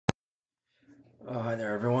Hi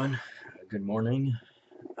there, everyone. Good morning.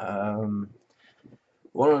 Um,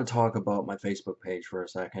 Wanted to talk about my Facebook page for a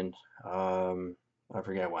second. Um, I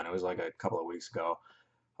forget when, it was like a couple of weeks ago.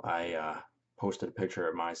 I posted a picture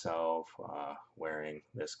of myself wearing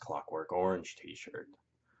this Clockwork Orange t-shirt.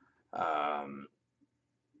 Um,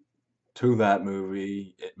 to that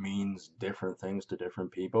movie, it means different things to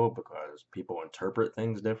different people because people interpret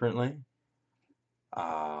things differently.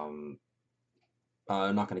 Um,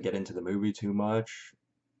 I'm not going to get into the movie too much.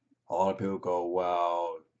 A lot of people go,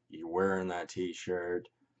 well, you're wearing that t-shirt.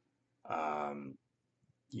 Um,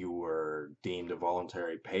 you were deemed a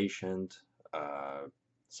voluntary patient uh,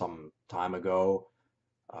 some time ago.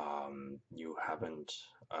 You haven't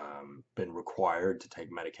been required to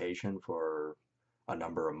take medication for a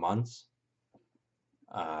number of months.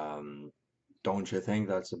 Um, don't you think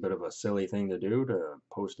that's a bit of a silly thing to do to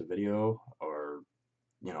post a video or,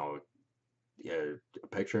 you know, a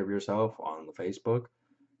picture of yourself on the Facebook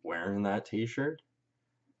wearing that t-shirt?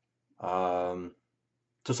 Um,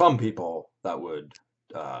 to some people, that would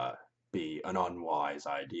uh, be an unwise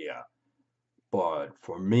idea. But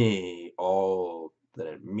for me, all that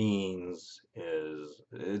it means is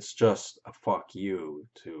it's just a fuck you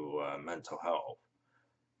to mental health.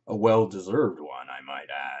 A well-deserved one, I might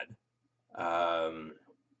add.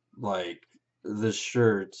 Like this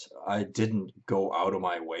shirt, I didn't go out of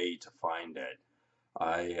my way to find it.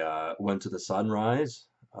 I went to the Sunrise.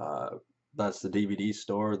 Uh, that's the DVD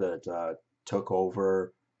store that took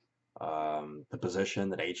over the position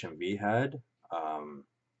that HMV had. Um,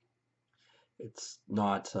 it's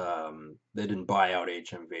not they didn't buy out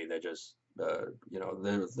HMV. They just they're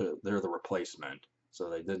the replacement, so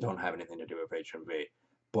they don't have anything to do with HMV.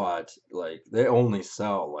 But like they only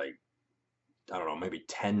sell like I don't know maybe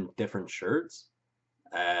 10 different shirts,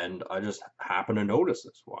 and I just happened to notice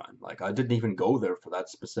this one. Like I didn't even go there for that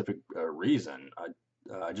specific reason.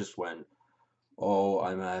 I just went, oh,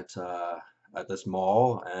 I'm at this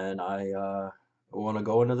mall and I want to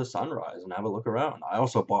go into the Sunrise and have a look around. I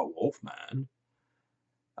also bought Wolfman.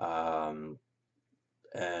 Um,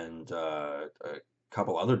 and a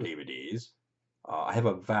couple other DVDs. I have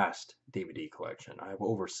a vast DVD collection. I have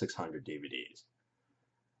over 600 DVDs.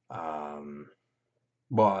 Um,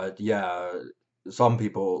 but yeah, some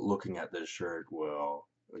people looking at this shirt will,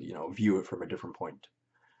 view it from a different point.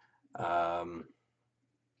 Um,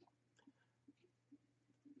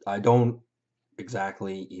 I don't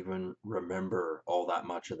exactly even remember all that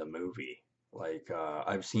much of the movie. Like,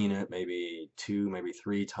 I've seen it maybe two, maybe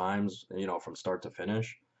three times, from start to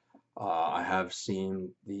finish. I have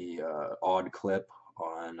seen the odd clip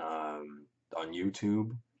on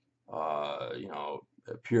YouTube,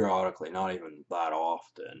 periodically, not even that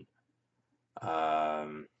often.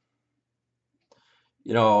 Um,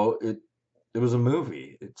 it was a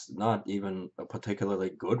movie. It's not even a particularly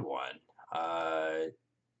good one. Uh,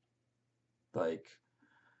 like,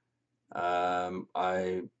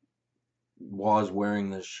 I was wearing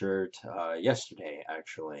this shirt yesterday,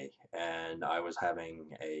 actually, and I was having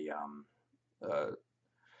uh,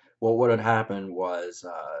 well, what had happened was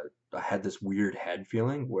I had this weird head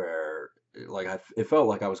feeling where, like, it felt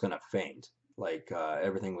like I was gonna faint. Like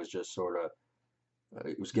everything was just sort of,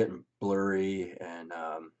 it was getting blurry, and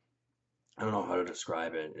I don't know how to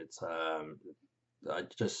describe it. It's I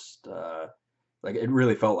just like it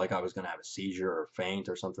really felt like I was gonna have a seizure or faint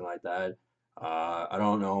or something like that. I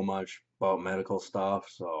don't know much about medical stuff,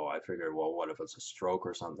 so I figured, well, what if it's a stroke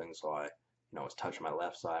or something? So I, was touching my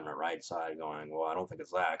left side and my right side, going, well, I don't think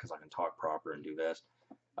it's that because I can talk proper and do this.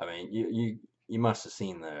 I mean, you must have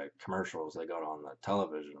seen the commercials they got on the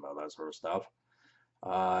television about that sort of stuff.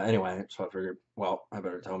 Anyway, so I figured, well, I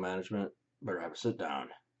better tell management, better have a sit down,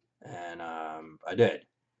 and I did.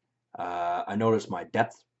 I noticed my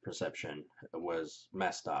depth perception was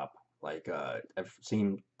messed up. Like I've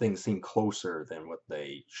seen things seem closer than what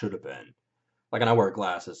they should have been. Like, and I wear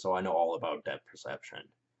glasses, so I know all about depth perception.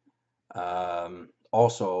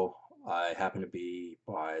 Also, I happen to be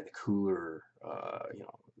by the cooler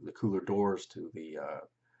doors to the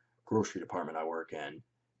grocery department I work in,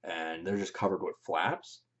 and they're just covered with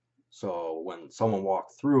flaps. So when someone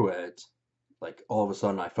walked through it, like all of a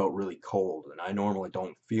sudden I felt really cold, and I normally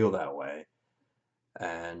don't feel that way.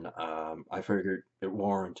 And I figured it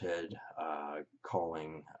warranted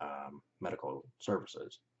calling medical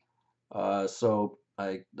services. So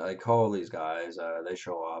I call these guys. They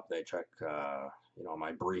show up. They check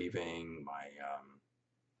my breathing,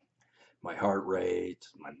 my heart rate,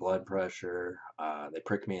 my blood pressure. They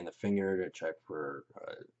prick me in the finger to check for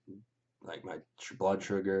like my blood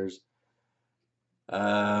sugars.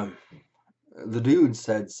 Um, the dude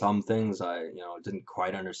said some things I didn't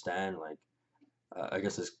quite understand. Like I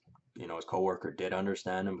guess his coworker did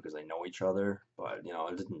understand him because they know each other, but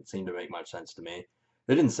it didn't seem to make much sense to me.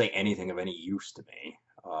 They didn't say anything of any use to me.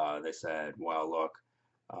 They said, "Well, look,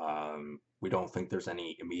 we don't think there's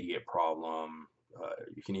any immediate problem.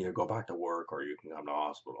 You can either go back to work or you can come to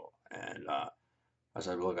hospital." And I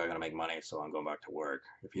said, "Look, I gotta make money, so I'm going back to work.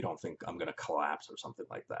 If you don't think I'm gonna collapse or something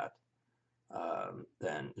like that,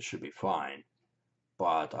 then it should be fine."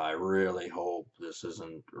 But I really hope this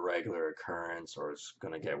isn't a regular occurrence or it's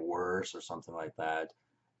going to get worse or something like that,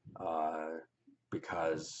 uh,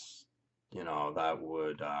 because, that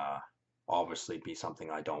would obviously be something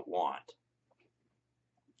I don't want.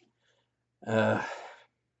 Uh,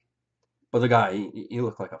 but the guy, he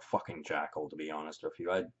looked like a fucking jackal, to be honest with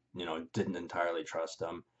you. I, didn't entirely trust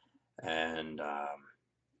him. And, yeah,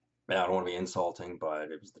 I don't want to be insulting, but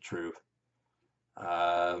it was the truth.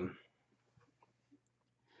 Um,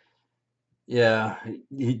 Yeah,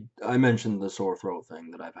 I mentioned the sore throat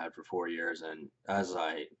thing that I've had for 4 years, and as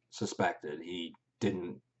I suspected, he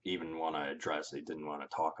didn't even want to address it, didn't want to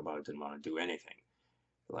talk about it, didn't want to do anything.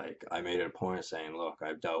 Like, I made it a point of saying, look,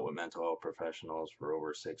 I've dealt with mental health professionals for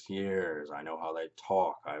over 6 years. I know how they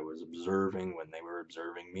talk. I was observing when they were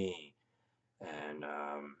observing me, and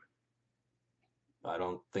I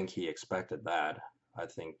don't think he expected that. I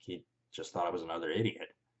think he just thought I was another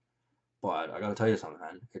idiot. But I gotta tell you something,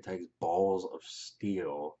 man. It takes balls of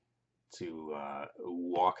steel to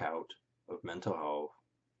walk out of mental health,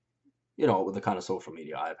 with the kind of social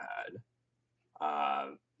media I've had.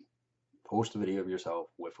 Uh, Post a video of yourself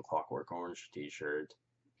with a Clockwork Orange t-shirt,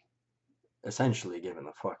 essentially giving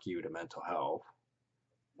the fuck you to mental health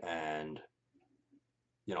and,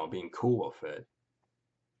 being cool with it.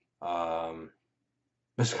 Um,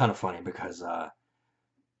 it's kind of funny because,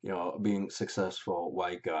 being successful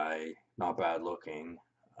white guy, not bad looking,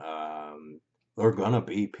 um, there are gonna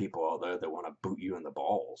be people out there that want to boot you in the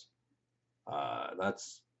balls.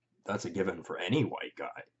 That's a given for any white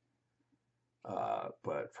guy.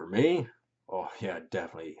 But for me, oh yeah,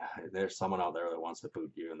 definitely. There's someone out there that wants to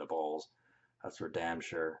boot you in the balls. That's for damn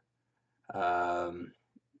sure. Um,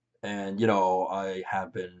 and I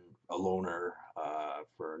have been a loner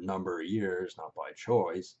for a number of years, not by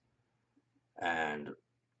choice. And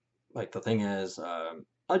like the thing is,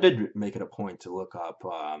 I did make it a point to look up,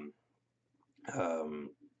 um,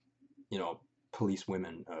 you know, police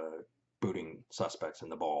women booting suspects in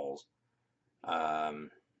the balls. Um,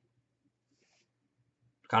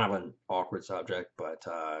 Kind of an awkward subject, but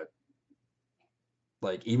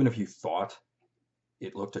like even if you thought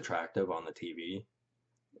it looked attractive on the TV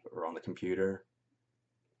or on the computer,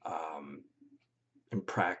 um, in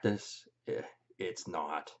practice, it's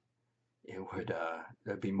not. It would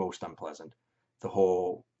it'd be most unpleasant. The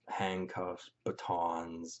whole handcuffs,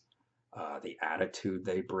 batons, the attitude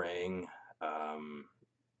they bring, um,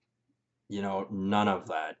 none of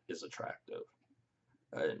that is attractive.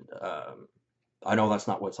 And I know that's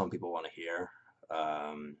not what some people want to hear,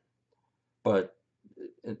 um, but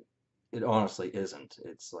it, it honestly isn't.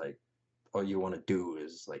 It's like all you want to do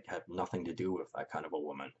is like have nothing to do with that kind of a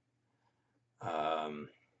woman. Um,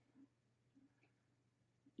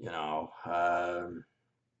 you know,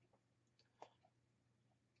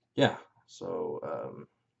 yeah. So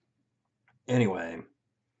anyway,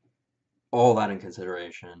 all that in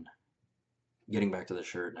consideration, getting back to the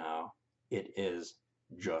shirt now, it is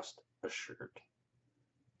just a shirt.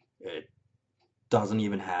 It doesn't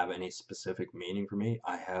even have any specific meaning for me.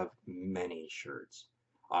 I have many shirts.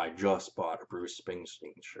 I just bought a Bruce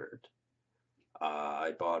Springsteen shirt.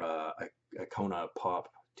 I bought a Kona Pop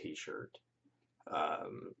t-shirt. I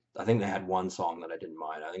think they had one song that I didn't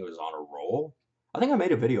mind. I think it was On a Roll. I think I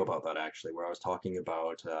made a video about that actually, where I was talking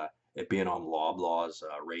about it being on Loblaw's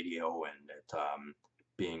radio and it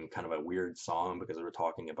being kind of a weird song because they were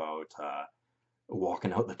talking about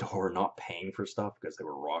walking out the door and not paying for stuff because they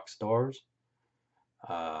were rock stars.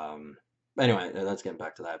 Um, anyway, let's get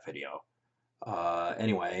back to that video.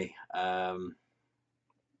 Anyway,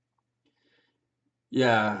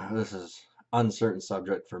 yeah, this is uncertain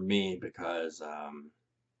subject for me because I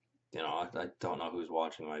don't know who's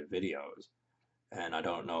watching my videos, and I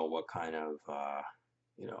don't know what kind of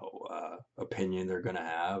opinion they're gonna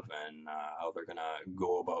have and how they're gonna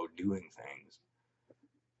go about doing things.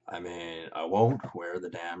 I mean, I won't wear the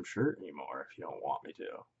damn shirt anymore if you don't want me to.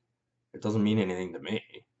 It doesn't mean anything to me.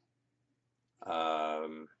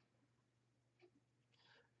 Um,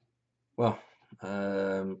 well,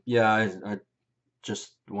 yeah, I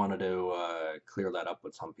just wanted to clear that up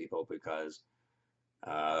with some people because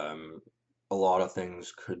um, a lot of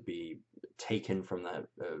things could be taken from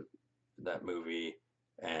that movie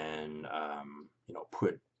and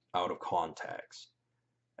put out of context,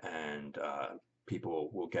 and people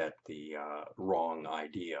will get the wrong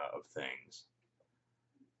idea of things.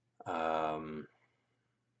 Um,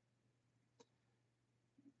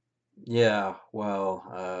 yeah, well,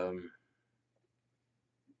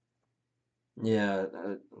 yeah,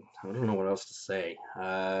 I don't know what else to say.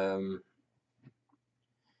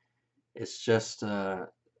 It's just, yeah,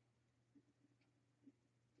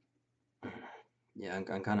 I'm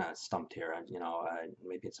kind of stumped here.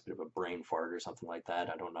 Maybe it's a bit of a brain fart or something like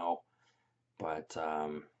that. I don't know. But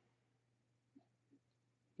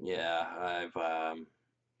yeah, I've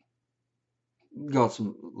got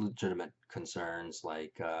some legitimate concerns.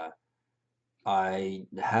 Like, I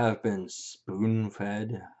have been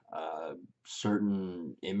spoon-fed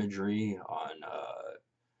certain imagery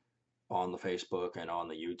on the Facebook and on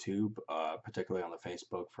the YouTube, particularly on the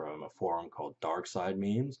Facebook from a forum called Dark Side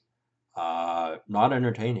Memes. Not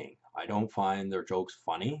entertaining. I don't find their jokes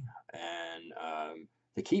funny, and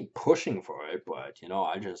they keep pushing for it, but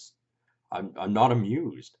I'm not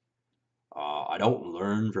amused. I don't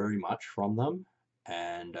learn very much from them,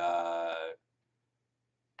 and they're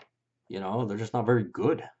just not very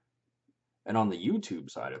good. And on the YouTube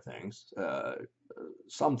side of things,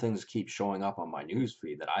 some things keep showing up on my news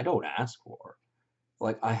feed that I don't ask for.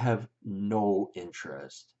 Like, I have no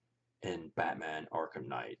interest in Batman Arkham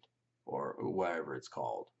Knight or whatever it's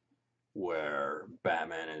called, where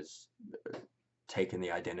Batman is taking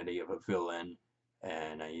the identity of a villain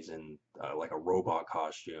and he's in like a robot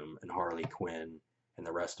costume, and Harley Quinn and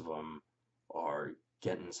the rest of them are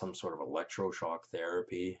getting some sort of electroshock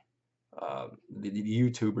therapy. The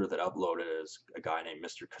YouTuber that uploaded is a guy named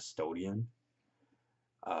Mr. Custodian.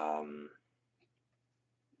 Um,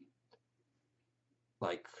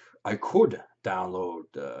 like, I could download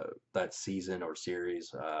that season or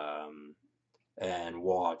series and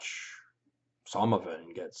watch some of it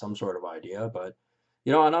and get some sort of idea, but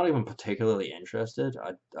I'm not even particularly interested.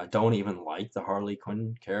 I don't even like the Harley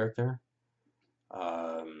Quinn character.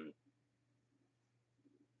 Um,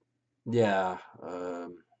 yeah,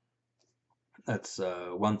 that's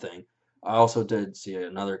one thing. I also did see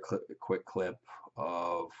another quick clip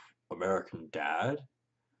of American Dad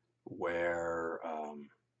where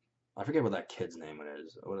I forget what that kid's name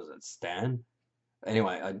is. What is it, Stan?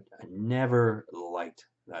 Anyway, I never liked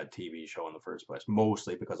that TV show in the first place,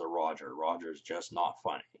 mostly because of Roger. Roger's just not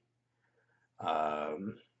funny.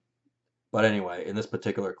 Um, but anyway, in this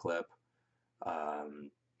particular clip,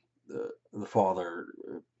 um, the father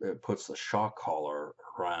puts the shock collar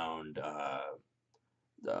around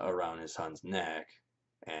his son's neck,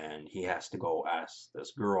 and he has to go ask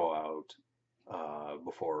this girl out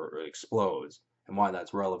before it explodes. And why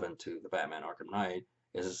that's relevant to the Batman Arkham Knight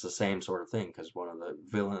is it's the same sort of thing because one of the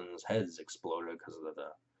villain's heads exploded because of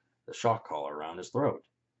the shock collar around his throat.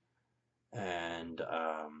 And,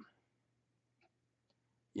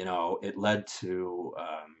 it led to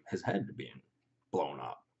his head being blown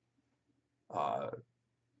up. Uh,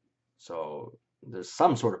 so there's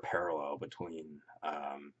some sort of parallel between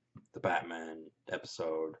the Batman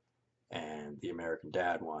episode and the American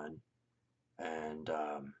Dad one. And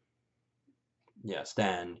yeah,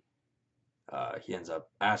 Stan, he ends up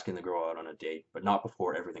asking the girl out on a date, but not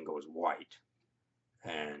before everything goes white.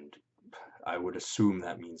 And I would assume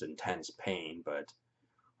that means intense pain, but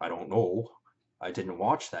I don't know. I didn't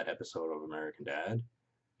watch that episode of American Dad,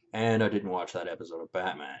 and I didn't watch that episode of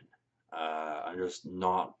Batman. I'm just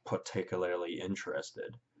not particularly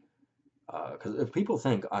interested. Because if people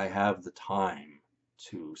think I have the time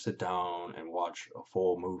to sit down and watch a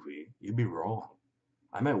full movie, you'd be wrong.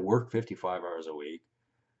 I'm at work 55 hours a week.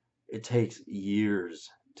 It takes years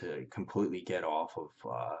to completely get off of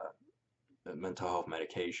mental health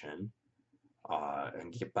medication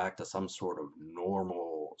and get back to some sort of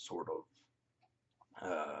normal sort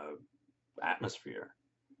of atmosphere.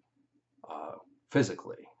 Uh,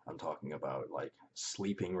 Physically, I'm talking about like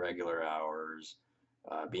sleeping regular hours,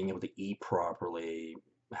 being able to eat properly,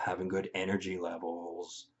 having good energy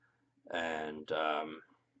levels, and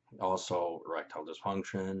also erectile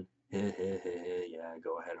dysfunction. Yeah,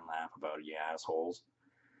 go ahead and laugh about it, you assholes.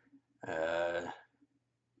 Uh,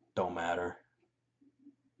 don't matter.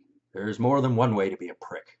 There's more than one way to be a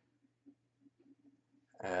prick.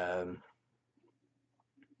 Um,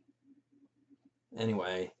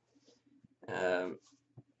 anyway, um,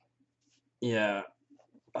 yeah,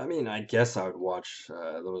 I mean, I guess I would watch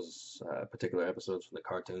those particular episodes from the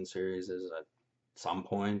cartoon series at some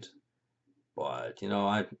point, but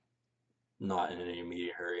I'm not in any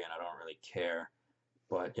immediate hurry and I don't really care.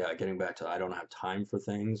 But yeah, getting back to I don't have time for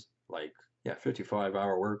things like, yeah,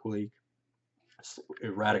 55-hour work week,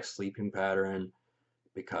 erratic sleeping pattern,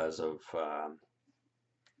 because of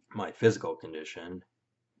my physical condition.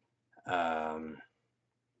 Um,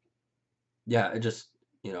 yeah, it just,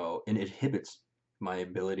 it inhibits my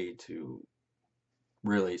ability to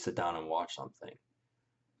really sit down and watch something.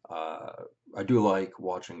 Uh, I do like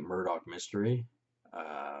watching Murdoch Mystery.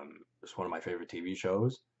 It's one of my favorite TV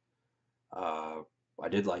shows. Uh, I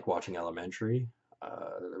did like watching Elementary.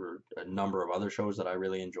 There were a number of other shows that I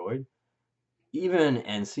really enjoyed. Even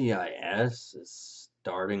NCIS is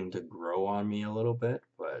starting to grow on me a little bit,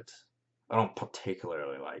 but I don't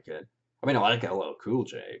particularly like it. I mean, I like LL Cool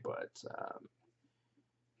J, but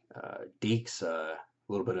Deke's a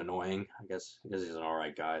little bit annoying. I guess he's an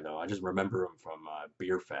alright guy though. I just remember him from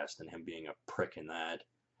Beer Fest and him being a prick in that.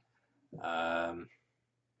 Um,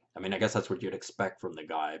 I mean, I guess that's what you'd expect from the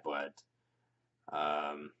guy, but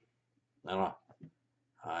I don't know.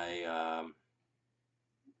 I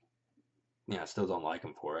yeah, I still don't like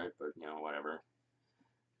him for it, but whatever.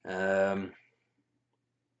 Um,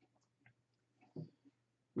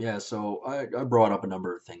 yeah, so I brought up a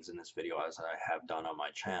number of things in this video as I have done on my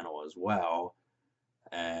channel as well,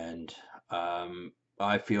 and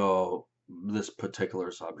I feel this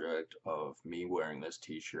particular subject of me wearing this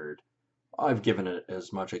t-shirt, I've given it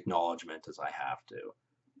as much acknowledgement as I have to.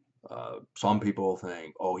 Some people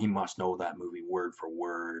think, oh, he must know that movie word for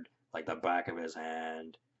word, like the back of his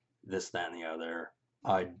hand, this, that, and the other.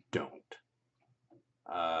 I don't.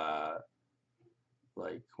 Uh,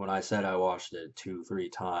 like when I said I watched it two, three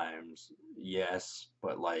times, yes,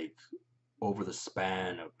 but like over the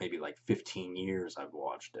span of maybe like 15 years, I've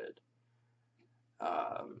watched it.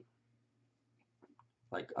 Um,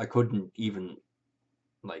 like I couldn't even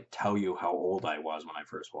like tell you how old I was when I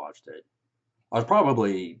first watched it. I was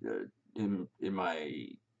probably in my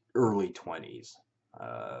early 20s.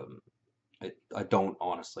 Um, I don't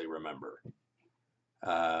honestly remember.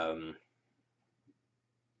 Um,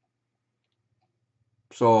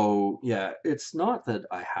 so yeah, it's not that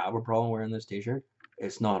I have a problem wearing this t-shirt.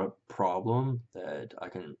 It's not a problem that I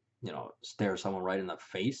can, stare someone right in the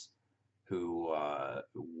face who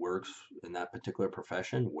works in that particular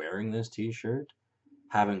profession wearing this t-shirt,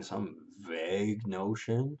 having some vague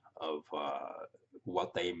notion of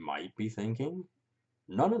what they might be thinking.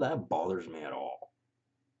 None of that bothers me at all.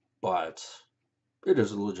 But it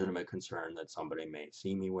is a legitimate concern that somebody may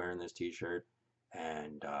see me wearing this t-shirt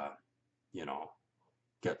and, you know,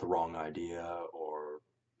 get the wrong idea or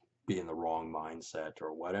be in the wrong mindset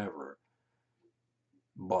or whatever.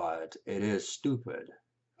 But it is stupid.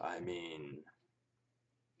 I mean,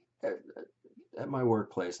 at, at my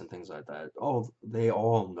workplace and things like that, they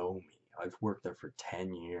all know me. I've worked there for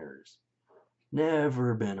 10 years.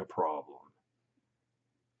 Never been a problem.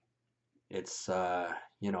 It's, a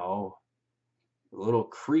little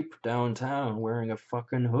creep downtown wearing a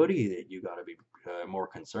fucking hoodie that you gotta be more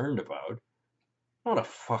concerned about. Not a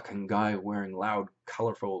fucking guy wearing loud,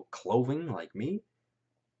 colorful clothing like me.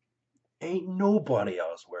 Ain't nobody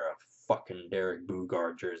else wear a fucking Derek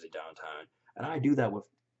Boogaard jersey downtown. And I do that with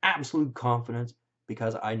absolute confidence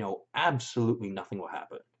because I know absolutely nothing will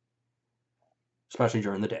happen. Especially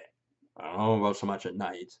during the day. I don't know about so much at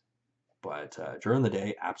night, but during the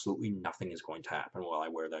day, absolutely nothing is going to happen while I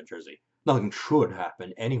wear that jersey. Nothing should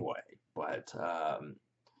happen anyway, but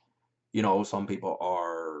some people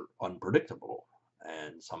are unpredictable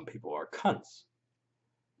and some people are cunts.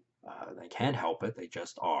 They can't help it, they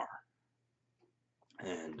just are.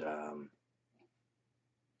 And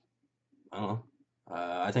I don't know.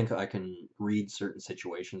 I think I can read certain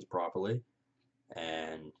situations properly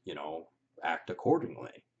and, act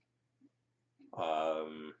accordingly.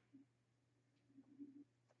 Um,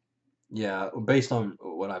 yeah, based on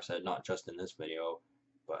what I've said, not just in this video,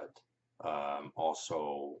 but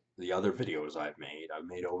also the other videos I've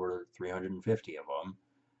made over 350 of them.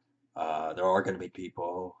 There are going to be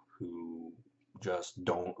people who just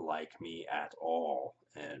don't like me at all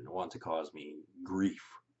and want to cause me grief.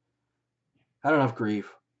 Had enough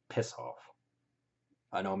grief, piss off.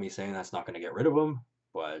 I know me saying that's not going to get rid of them,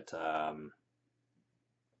 but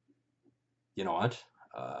you know what?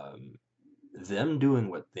 Um, them doing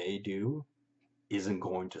what they do isn't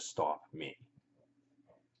going to stop me.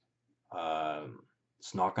 Um,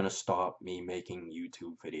 it's not going to stop me making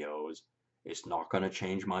YouTube videos. It's not going to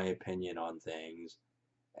change my opinion on things,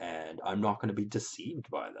 and I'm not going to be deceived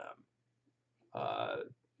by them. Uh,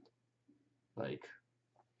 like,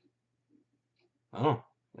 I don't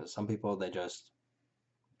know. Some people,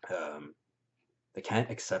 um, they can't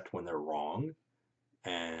accept when they're wrong,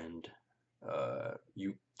 and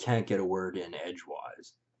you can't get a word in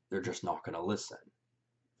edgewise. They're just not going to listen.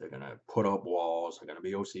 They're going to put up walls, they're going to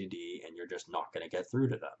be OCD, and you're just not going to get through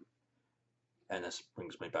to them. And this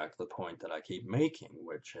brings me back to the point that I keep making,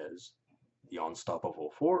 which is the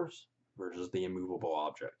unstoppable force versus the immovable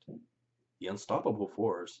object. The unstoppable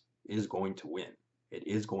force is going to win. It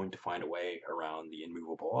is going to find a way around the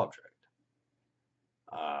immovable object.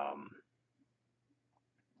 Um,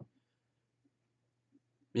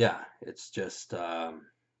 yeah, it's just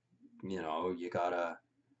you gotta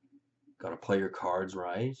play your cards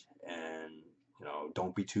right, and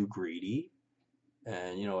don't be too greedy,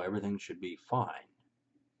 and everything should be fine.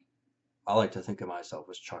 I like to think of myself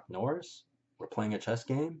as Chuck Norris. We're playing a chess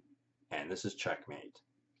game, and this is checkmate.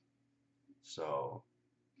 So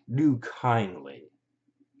do kindly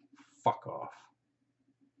fuck off.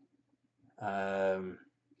 Um,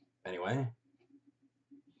 anyway,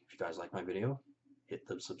 if you guys like my video, hit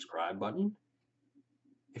the subscribe button.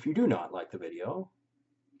 If you do not like the video,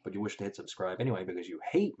 but you wish to hit subscribe anyway because you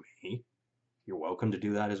hate me, you're welcome to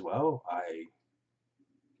do that as well. I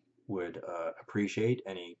would appreciate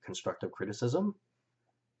any constructive criticism,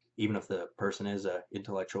 even if the person is an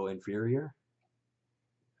intellectual inferior.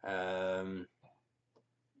 Um,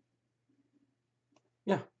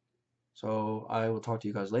 yeah, so I will talk to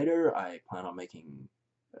you guys later. I plan on making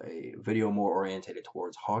a video more orientated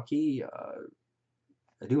towards hockey.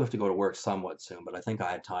 I do have to go to work somewhat soon, but I think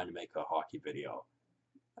I have time to make a hockey video.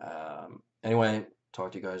 Anyway,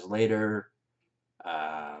 talk to you guys later.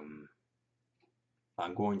 I'm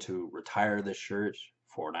going to retire this shirt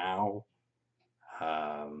for now.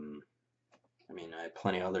 I mean, I have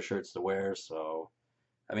plenty of other shirts to wear, so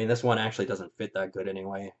I mean, this one actually doesn't fit that good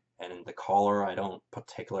anyway, and in the collar, I don't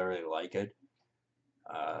particularly like it.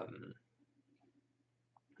 Um,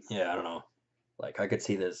 yeah, I don't know. Like, I could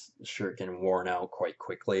see this shirt getting worn out quite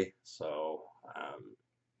quickly, so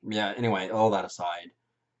yeah, anyway, all that aside,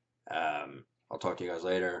 I'll talk to you guys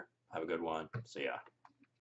later. Have a good one. See ya.